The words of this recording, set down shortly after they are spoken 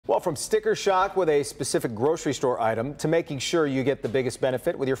Well, from sticker shock with a specific grocery store item to making sure you get the biggest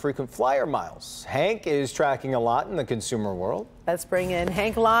benefit with your frequent flyer miles, Hank is tracking a lot in the consumer world. Let's bring in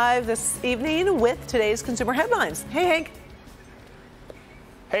Hank live this evening with today's consumer headlines. Hey, Hank.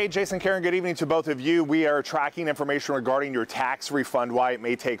 Hey, Jason, Karen, good evening to both of you. We are tracking information regarding your tax refund, why it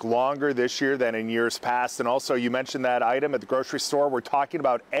may take longer this year than in years past. And also, you mentioned that item at the grocery store. We're talking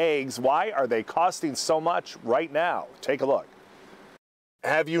about eggs. Why are they costing so much right now? Take a look.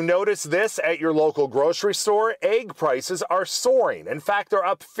 Have you noticed this at your local grocery store? Egg prices are soaring. In fact, they're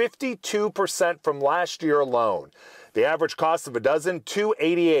up 52% from last year alone. The average cost of a dozen,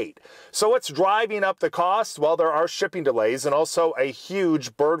 $2.88. So what's driving up the cost? Well, there are shipping delays and also a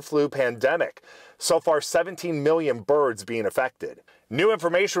huge bird flu pandemic. So far, 17 million birds being affected. New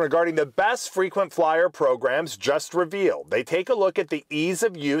information regarding the best frequent flyer programs just revealed. They take a look at the ease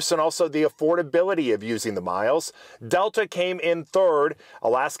of use and also the affordability of using the miles. Delta came in third.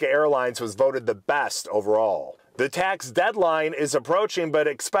 Alaska Airlines was voted the best overall. The tax deadline is approaching, but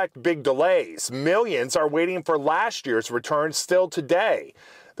expect big delays. Millions are waiting for last year's return still today.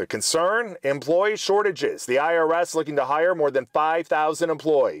 The concern? Employee shortages. The IRS looking to hire more than 5,000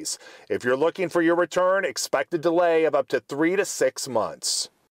 employees. If you're looking for your return, expect a delay of up to 3 to 6 months.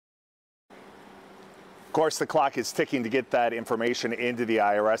 Of course, the clock is ticking to get that information into the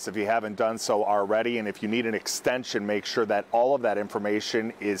IRS if you haven't done so already. And if you need an extension, make sure that all of that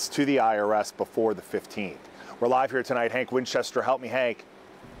information is to the IRS before the 15th. We're live here tonight. Hank Winchester, help me, Hank,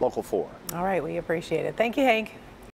 Local 4. All right, we appreciate it. Thank you, Hank.